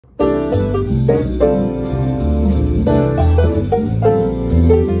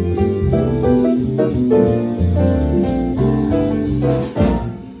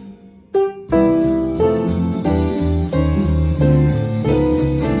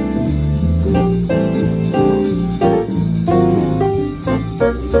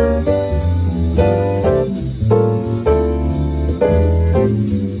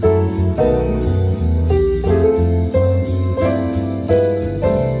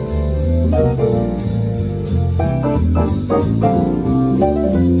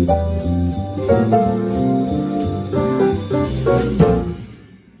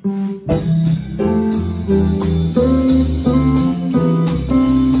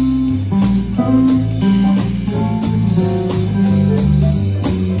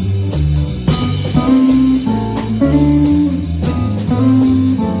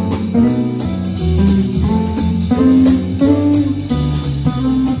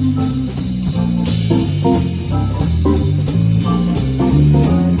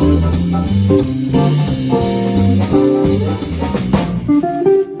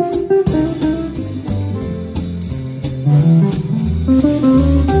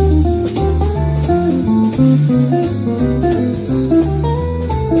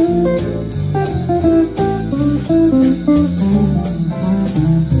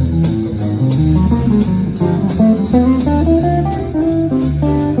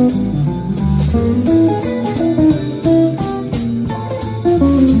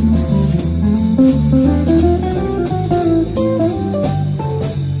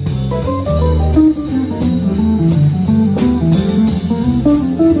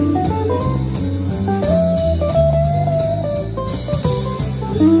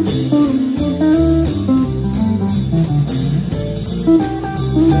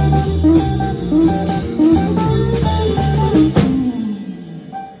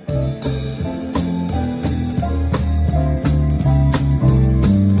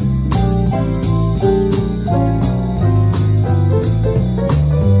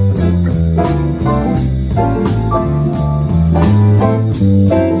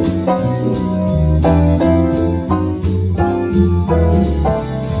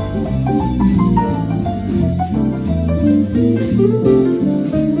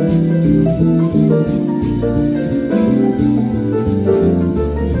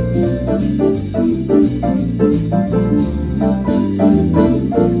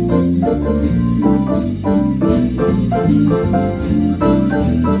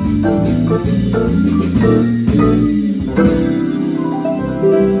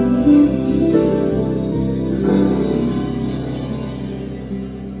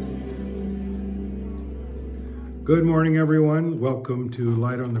Good morning, everyone. Welcome to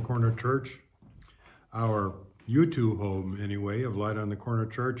Light on the Corner Church, our YouTube home, anyway, of Light on the Corner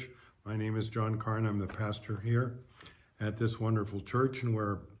Church. My name is John Carn. I'm the pastor here at this wonderful church, and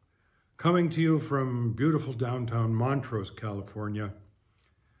we're coming to you from beautiful downtown Montrose, California.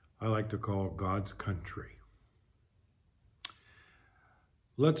 I like to call God's country.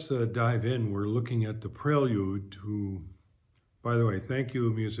 Let's dive in. We're looking at the prelude to, by the way, thank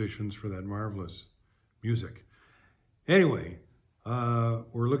you, musicians, for that marvelous music. Anyway,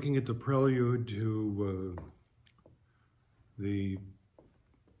 we're looking at the prelude to the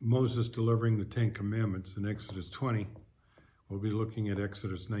Moses delivering the 10 Commandments in Exodus 20. We'll be looking at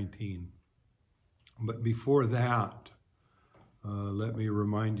Exodus 19. But before that, let me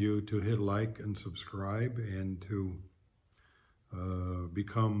remind you to hit like and subscribe and to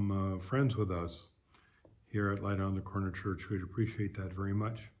become friends with us here at Light on the Corner Church. We'd appreciate that very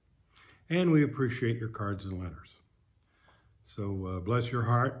much. And we appreciate your cards and letters. So bless your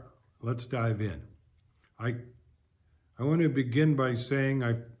heart. Let's dive in. I want to begin by saying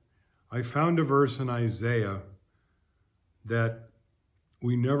I found a verse in Isaiah that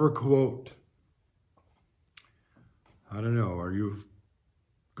we never quote. I don't know, are you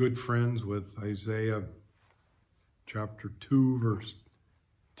good friends with Isaiah chapter 2, verse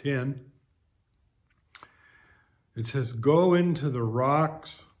 10? It says, "Go into the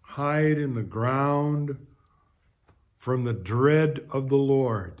rocks, hide in the ground from the dread of the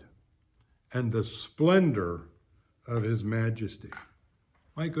Lord and the splendor of his majesty."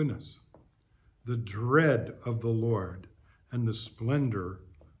 My goodness, the dread of the Lord and the splendor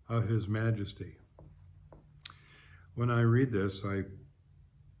of his majesty. When I read this,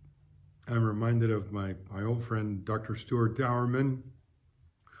 I'm reminded of my old friend, Dr. Stuart Dowerman,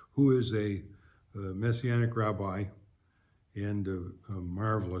 who is a Messianic rabbi and a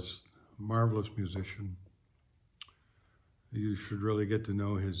marvelous, marvelous musician. You should really get to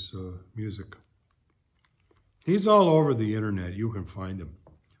know his music. He's all over the internet. You can find him.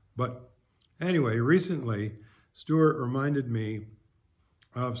 But Anyway, recently, Stuart reminded me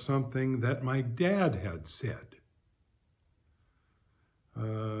of something that my dad had said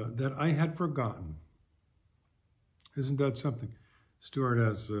that I had forgotten. Isn't that something? Stuart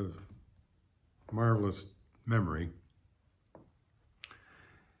has a marvelous memory.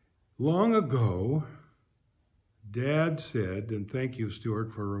 Long ago, Dad said, and thank you,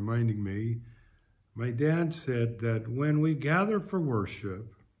 Stuart, for reminding me, my dad said that when we gather for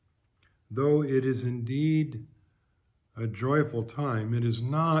worship, though it is indeed a joyful time, it is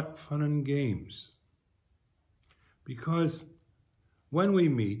not fun and games. Because when we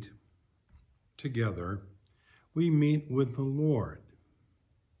meet together, we meet with the Lord.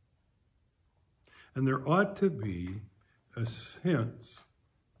 And there ought to be a sense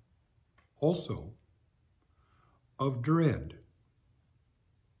also of dread.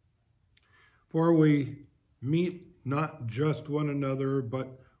 For we meet not just one another,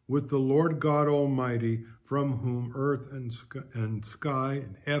 but with the Lord God Almighty, from whom earth and sky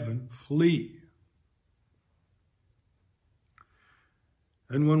and heaven flee.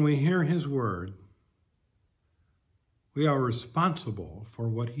 And when we hear his word, we are responsible for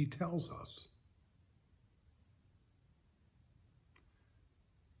what he tells us.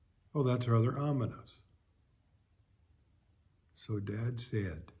 Oh, that's rather ominous. So Dad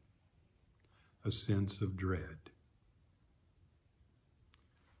said, a sense of dread.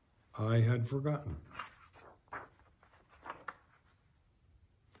 I had forgotten.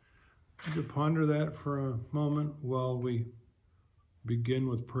 Would you ponder that for a moment while we begin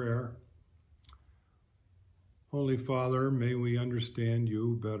with prayer? Holy Father, may we understand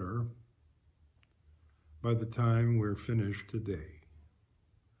you better by the time we're finished today.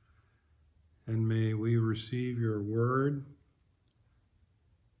 And may we receive your word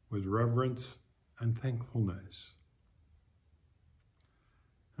with reverence and thankfulness.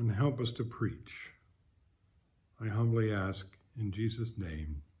 And help us to preach. I humbly ask in Jesus'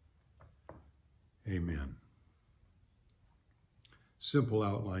 name, amen. Simple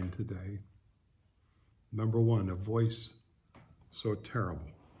outline today. Number one, a voice so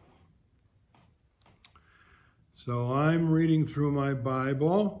terrible. So I'm reading through my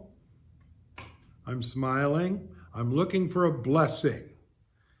Bible. I'm smiling. I'm looking for a blessing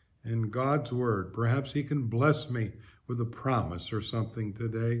in God's word. Perhaps he can bless me with a promise or something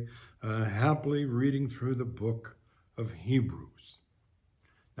today. Happily reading through the book of Hebrews.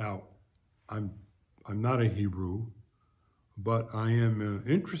 Now, I'm not a Hebrew, but I am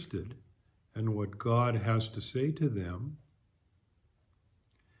interested in what God has to say to them.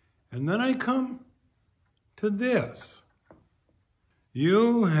 And then I come to this.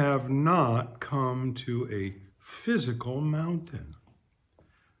 You have not come to a physical mountain,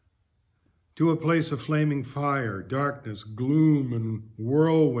 to a place of flaming fire, darkness, gloom, and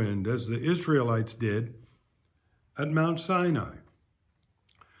whirlwind, as the Israelites did at Mount Sinai.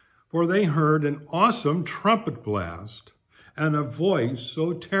 For they heard an awesome trumpet blast and a voice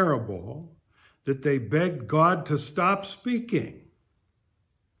so terrible that they begged God to stop speaking.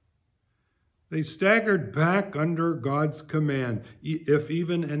 They staggered back under God's command. If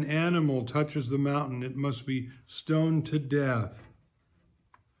even an animal touches the mountain, it must be stoned to death.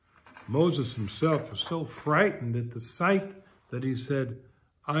 Moses himself was so frightened at the sight that he said,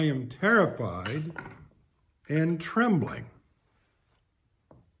 I am terrified and trembling.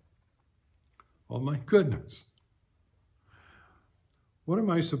 Oh my goodness. What am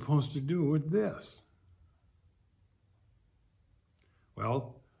I supposed to do with this?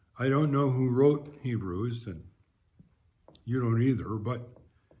 Well, I don't know who wrote Hebrews, and you don't either, but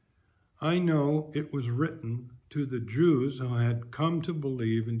I know it was written to the Jews who had come to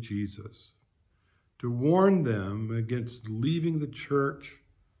believe in Jesus, to warn them against leaving the church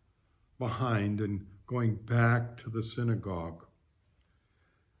behind and going back to the synagogue.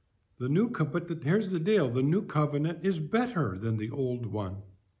 But here's the deal, the new covenant is better than the old one.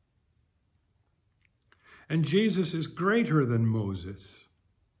 And Jesus is greater than Moses.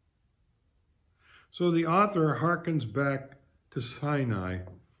 So the author hearkens back to Sinai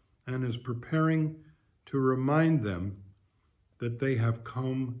and is preparing to remind them that they have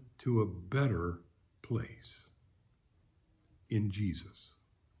come to a better place in Jesus.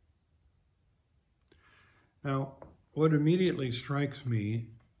 Now, what immediately strikes me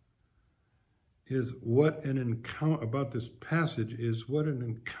is what an encounter about this passage is what an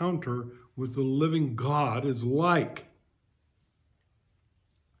encounter with the living God is like.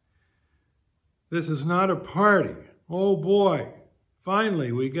 This is not a party. Oh boy,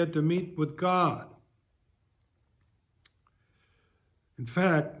 finally we get to meet with God. In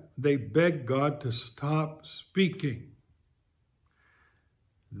fact, they beg God to stop speaking.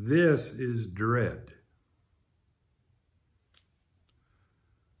 This is dread.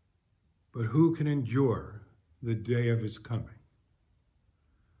 But who can endure the day of his coming?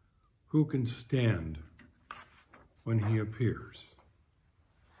 Who can stand when he appears?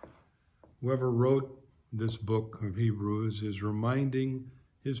 Whoever wrote this book of Hebrews is reminding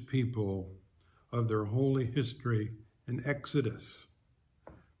his people of their holy history in Exodus,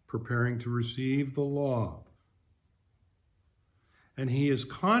 preparing to receive the law. And he is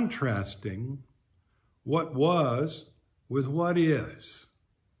contrasting what was with what is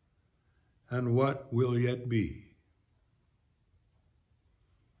and what will yet be.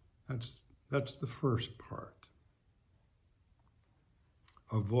 That's the first part.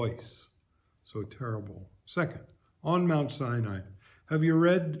 A voice so terrible. Second, on Mount Sinai. Have you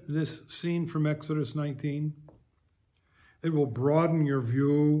read this scene from Exodus 19? It will broaden your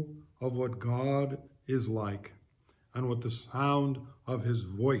view of what God is like and what the sound of his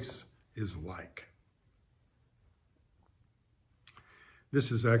voice is like.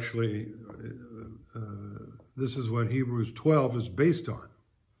 This is actually, this is what Hebrews 12 is based on,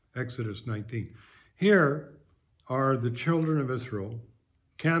 Exodus 19. Here are the children of Israel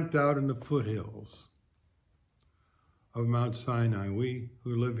camped out in the foothills of Mount Sinai. We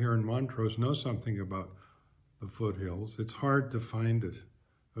who live here in Montrose know something about the foothills. It's hard to find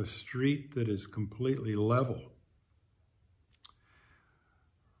a street that is completely level.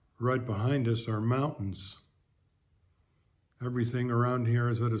 Right behind us are mountains. Everything around here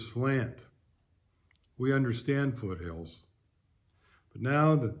is at a slant. We understand foothills. But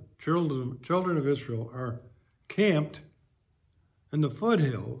now the children of Israel are camped in the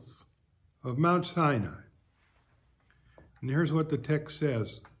foothills of Mount Sinai. And here's what the text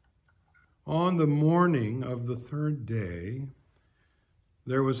says. On the morning of the third day,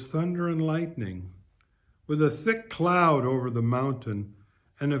 there was thunder and lightning, with a thick cloud over the mountain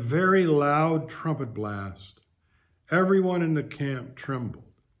and a very loud trumpet blast. Everyone in the camp trembled.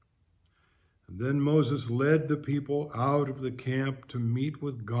 And then Moses led the people out of the camp to meet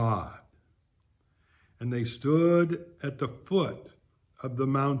with God. And they stood at the foot of the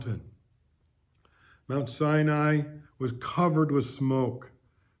mountain. Mount Sinai was covered with smoke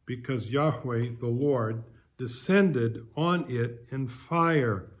because Yahweh, the Lord, descended on it in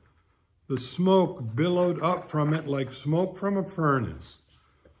fire. The smoke billowed up from it like smoke from a furnace.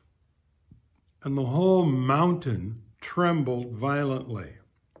 And the whole mountain trembled violently.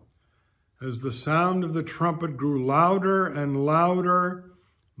 As the sound of the trumpet grew louder and louder,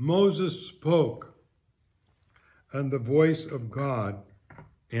 Moses spoke, and the voice of God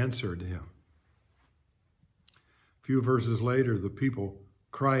answered him. A few verses later, the people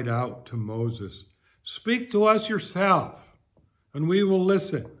cried out to Moses, "Speak to us yourself, and we will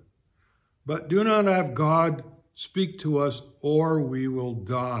listen. But do not have God speak to us, or we will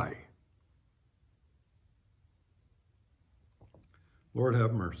die." Lord,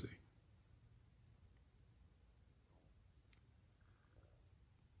 have mercy.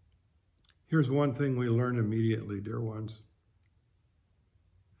 Here's one thing we learn immediately, dear ones.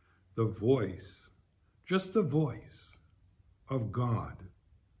 The voice, just the voice of God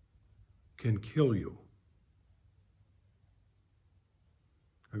can kill you.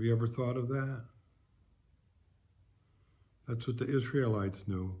 Have you ever thought of that? That's what the Israelites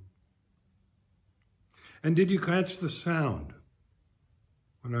knew. And did you catch the sound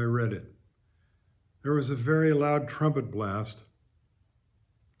when I read it? There was a very loud trumpet blast.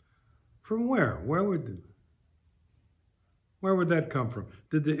 From where? Where would that come from?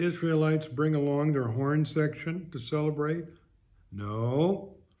 Did the Israelites bring along their horn section to celebrate?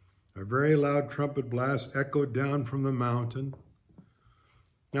 No. A very loud trumpet blast echoed down from the mountain.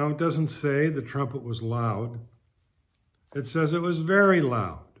 Now, it doesn't say the trumpet was loud. It says it was very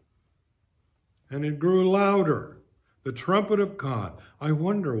loud. And it grew louder. The trumpet of God. I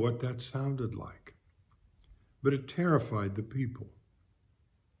wonder what that sounded like. But it terrified the people.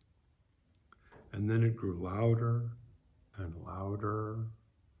 And then it grew louder and louder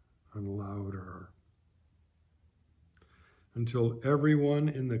and louder until everyone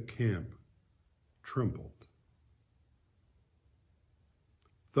in the camp trembled.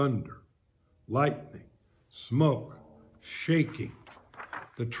 Thunder, lightning, smoke, shaking,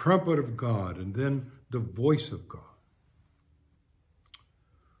 the trumpet of God, and then the voice of God.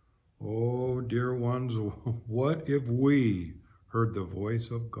 Oh, dear ones, what if we heard the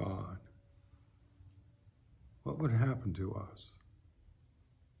voice of God? What would happen to us?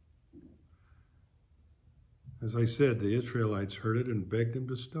 As I said, the Israelites heard it and begged him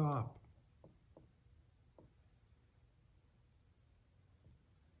to stop.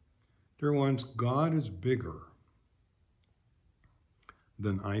 Dear ones, God is bigger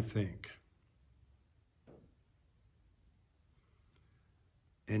than I think.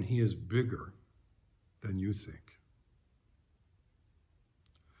 And he is bigger than you think.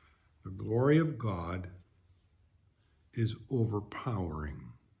 The glory of God is overpowering.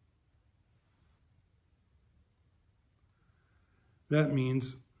 That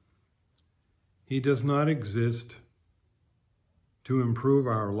means he does not exist to improve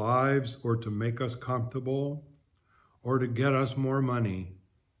our lives or to make us comfortable or to get us more money.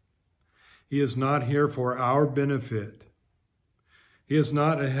 He is not here for our benefit. He is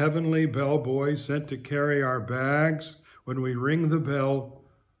not a heavenly bellboy sent to carry our bags when we ring the bell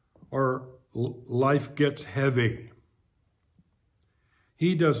or life gets heavy.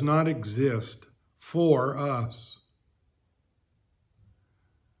 He does not exist for us.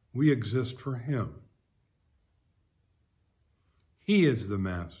 We exist for him. He is the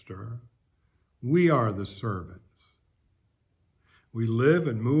master. We are the servants. We live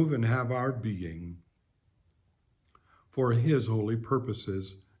and move and have our being for his holy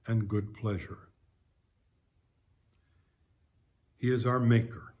purposes and good pleasure. He is our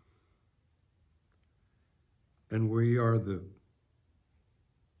maker. And we are the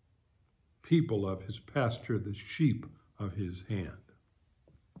people of his pasture, the sheep of his hand.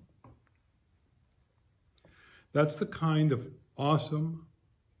 That's the kind of awesome,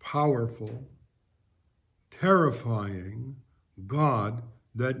 powerful, terrifying God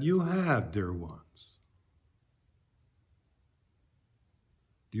that you have, dear ones.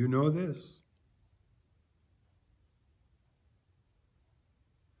 Do you know this?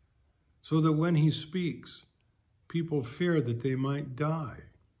 So that when he speaks, people fear that they might die.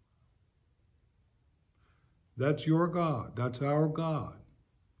 That's your God. That's our God.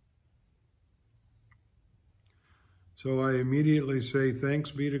 So I immediately say, thanks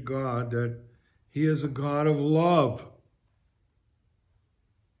be to God that he is a God of love.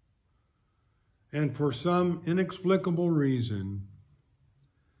 And for some inexplicable reason,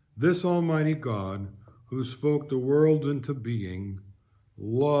 this Almighty God, who spoke the world into being,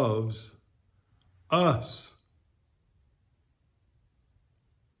 loves us.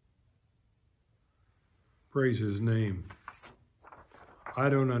 Praise his name. I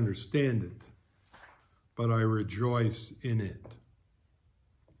don't understand it, but I rejoice in it.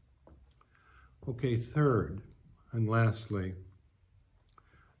 Okay, third and lastly,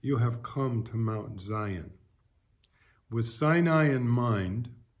 you have come to Mount Zion. With Sinai in mind,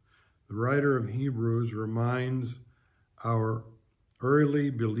 the writer of Hebrews reminds our early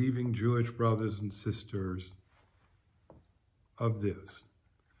believing Jewish brothers and sisters of this.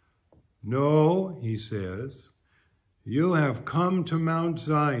 No, he says, you have come to Mount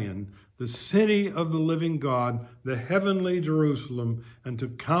Zion, the city of the living God, the heavenly Jerusalem, and to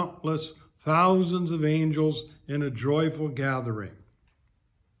countless thousands of angels in a joyful gathering.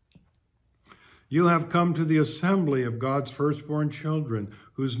 You have come to the assembly of God's firstborn children,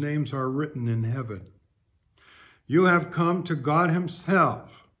 whose names are written in heaven. You have come to God himself,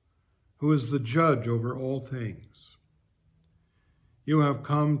 who is the judge over all things. You have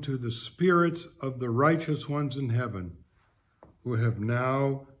come to the spirits of the righteous ones in heaven, who have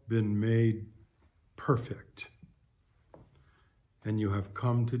now been made perfect. And you have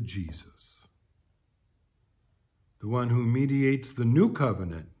come to Jesus, the one who mediates the new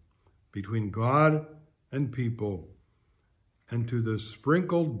covenant between God and people, and to the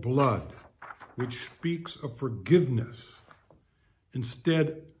sprinkled blood, which speaks of forgiveness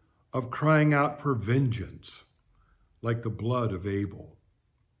instead of crying out for vengeance, like the blood of Abel.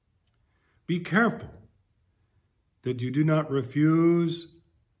 Be careful that you do not refuse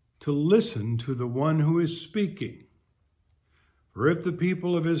to listen to the one who is speaking. For if the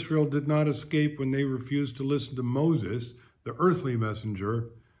people of Israel did not escape when they refused to listen to Moses, the earthly messenger,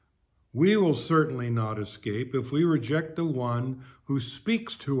 we will certainly not escape if we reject the one who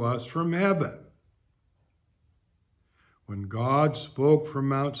speaks to us from heaven. When God spoke from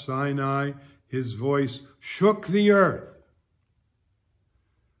Mount Sinai, his voice shook the earth.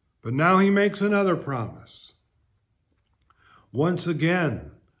 But now he makes another promise. Once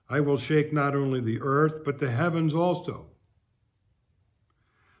again, I will shake not only the earth, but the heavens also.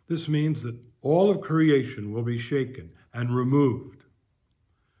 This means that all of creation will be shaken and removed,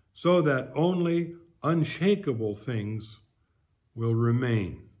 so that only unshakable things will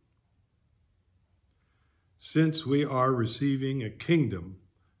remain. Since we are receiving a kingdom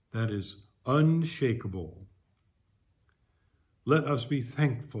that is unshakable, let us be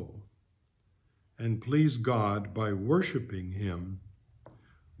thankful and please God by worshiping him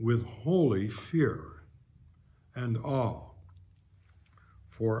with holy fear and awe.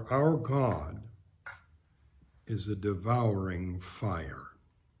 For our God is a devouring fire.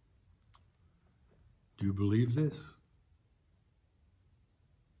 Do you believe this?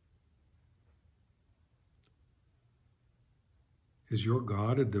 Is your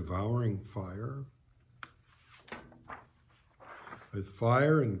God a devouring fire? With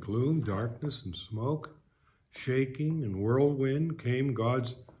fire and gloom, darkness and smoke, shaking and whirlwind came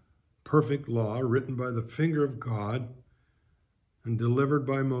God's perfect law, written by the finger of God and delivered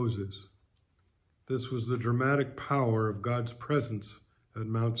by Moses. This was the dramatic power of God's presence at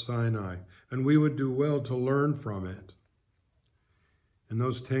Mount Sinai, and we would do well to learn from it. In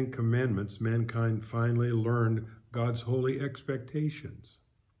those 10 commandments, mankind finally learned God's holy expectations.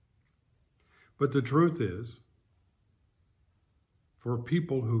 But the truth is, for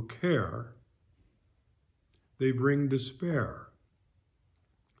people who care, they bring despair,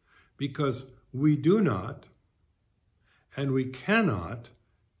 because we do not and we cannot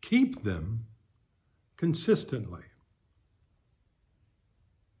keep them consistently.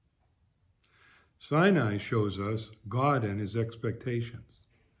 Sinai shows us God and his expectations.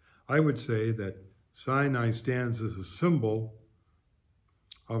 I would say that Sinai stands as a symbol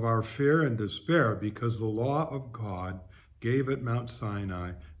of our fear and despair, because the law of God gave at Mount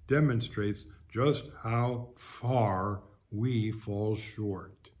Sinai demonstrates just how far we fall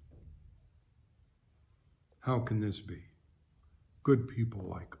short. How can this be? Good people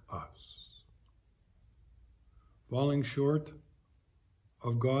like us falling short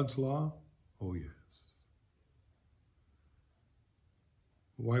of God's law? Oh, yes.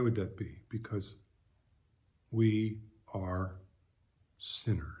 Why would that be? Because we are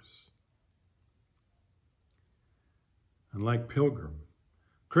sinners. And like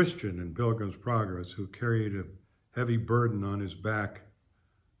Christian in Pilgrim's Progress, who carried a heavy burden on his back,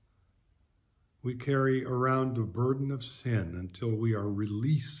 we carry around the burden of sin until we are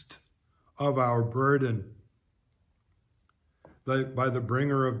released of our burden by the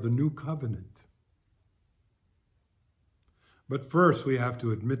bringer of the new covenant. But first, we have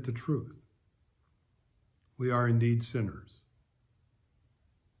to admit the truth. We are indeed sinners.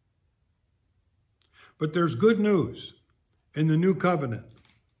 But there's good news in the new covenant.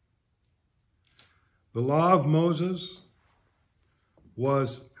 The law of Moses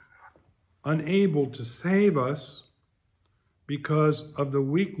was unable to save us because of the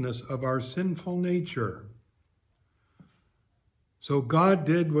weakness of our sinful nature. So God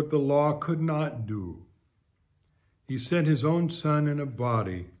did what the law could not do. He sent his own Son in a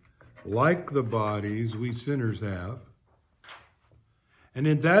body, like the bodies we sinners have. And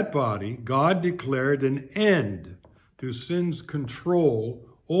in that body, God declared an end to sin's control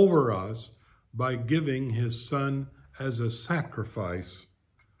over us by giving his Son as a sacrifice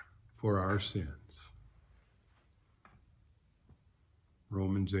for our sins.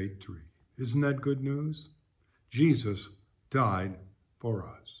 Romans 8:3. Isn't that good news? Jesus died for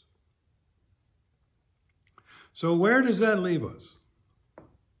us. So where does that leave us?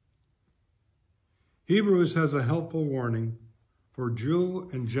 Hebrews has a helpful warning for Jew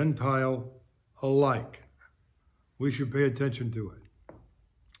and Gentile alike. We should pay attention to it.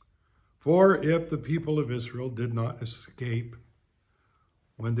 For if the people of Israel did not escape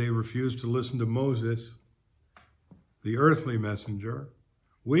when they refused to listen to Moses, the earthly messenger,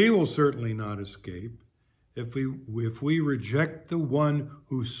 we will certainly not escape if we reject the one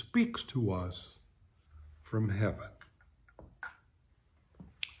who speaks to us from heaven.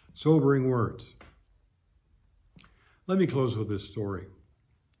 Sobering words. Let me close with this story.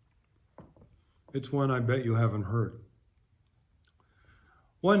 It's one I bet you haven't heard.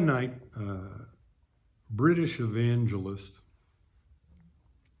 One night, British evangelist,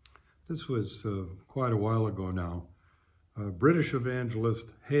 this was quite a while ago now, British evangelist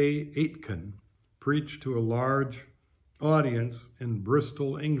Hay Aitken preached to a large audience in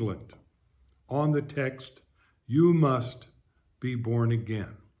Bristol, England, on the text, "You must be born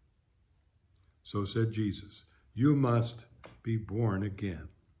again." So said Jesus, "You must be born again."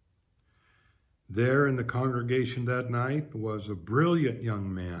 There in the congregation that night was a brilliant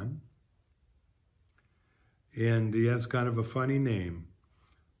young man, and he has kind of a funny name,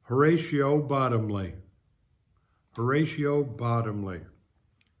 Horatio Bottomley. Horatio Bottomley.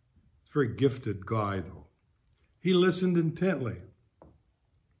 He's a very gifted guy, though. He listened intently.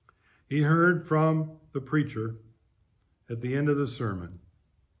 He heard from the preacher at the end of the sermon.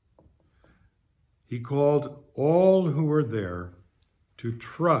 He called all who were there to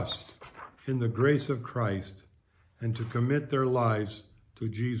trust in the grace of Christ and to commit their lives to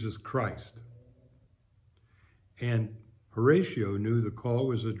Jesus Christ. And Horatio knew the call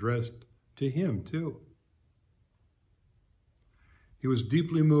was addressed to him too. He was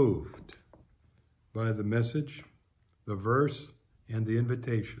deeply moved by the message, the verse, and the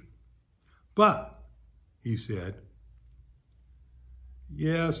invitation. But he said.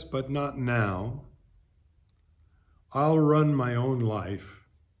 Yes, but not now. I'll run my own life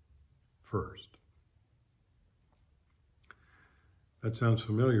first. That sounds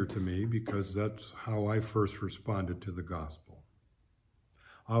familiar to me because that's how I first responded to the gospel.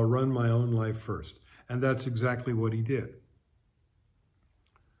 I'll run my own life first. And that's exactly what he did.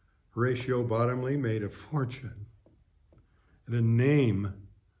 Horatio Bottomley made a fortune and a name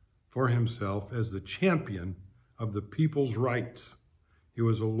for himself as the champion of the people's rights. He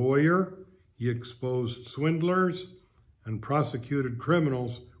was a lawyer. He exposed swindlers and prosecuted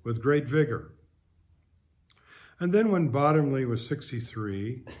criminals with great vigor. And then when Bottomley was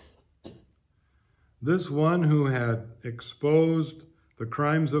 63, this one who had exposed the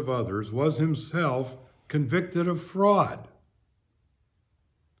crimes of others was himself convicted of fraud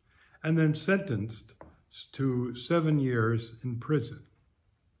and then sentenced to 7 years in prison.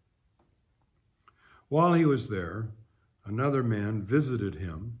 While he was there, another man visited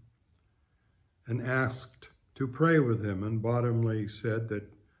him and asked to pray with him, and Bottomley said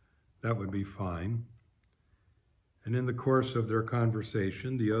that would be fine. And in the course of their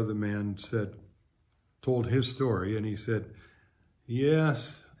conversation, the other man told his story, and he said,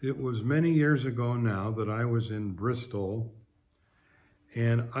 yes, it was many years ago now that I was in Bristol,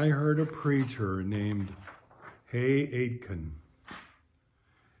 and I heard a preacher named Hay Aitken.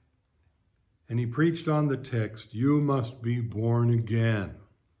 And he preached on the text, you must be born again.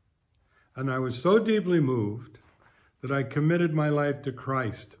 And I was so deeply moved that I committed my life to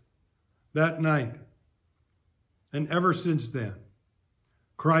Christ that night. And ever since then,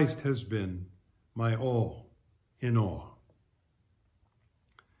 Christ has been my all in all.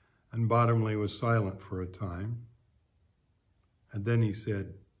 And Bottomley was silent for a time. And then he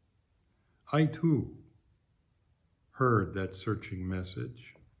said, I too heard that searching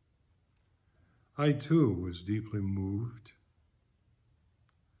message. I too was deeply moved.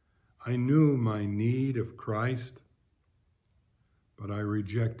 I knew my need of Christ, but I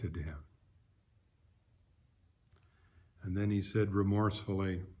rejected him. And then he said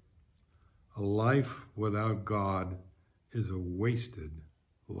remorsefully, a life without God is a wasted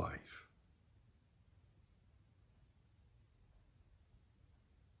life.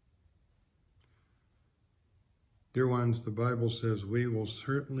 Dear ones, the Bible says we will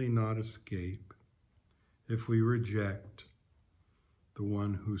certainly not escape if we reject the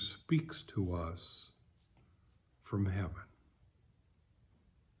one who speaks to us from heaven.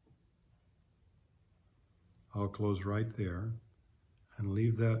 I'll close right there and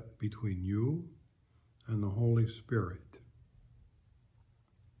leave that between you and the Holy Spirit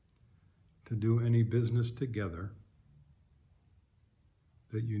to do any business together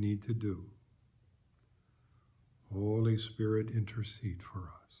that you need to do. Holy Spirit, intercede for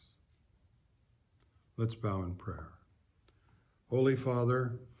us. Let's bow in prayer. Holy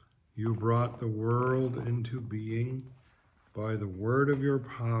Father, you brought the world into being by the word of your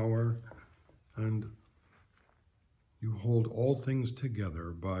power, and you hold all things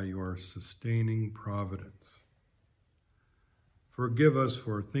together by your sustaining providence. Forgive us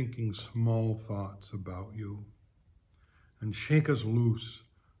for thinking small thoughts about you, and shake us loose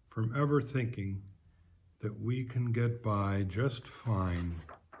from ever thinking that we can get by just fine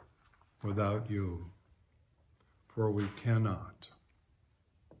without you, for we cannot.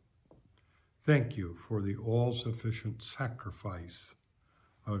 Thank you for the all-sufficient sacrifice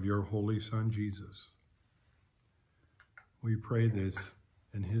of your Holy Son, Jesus. We pray this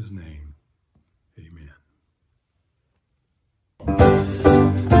in his name. Amen.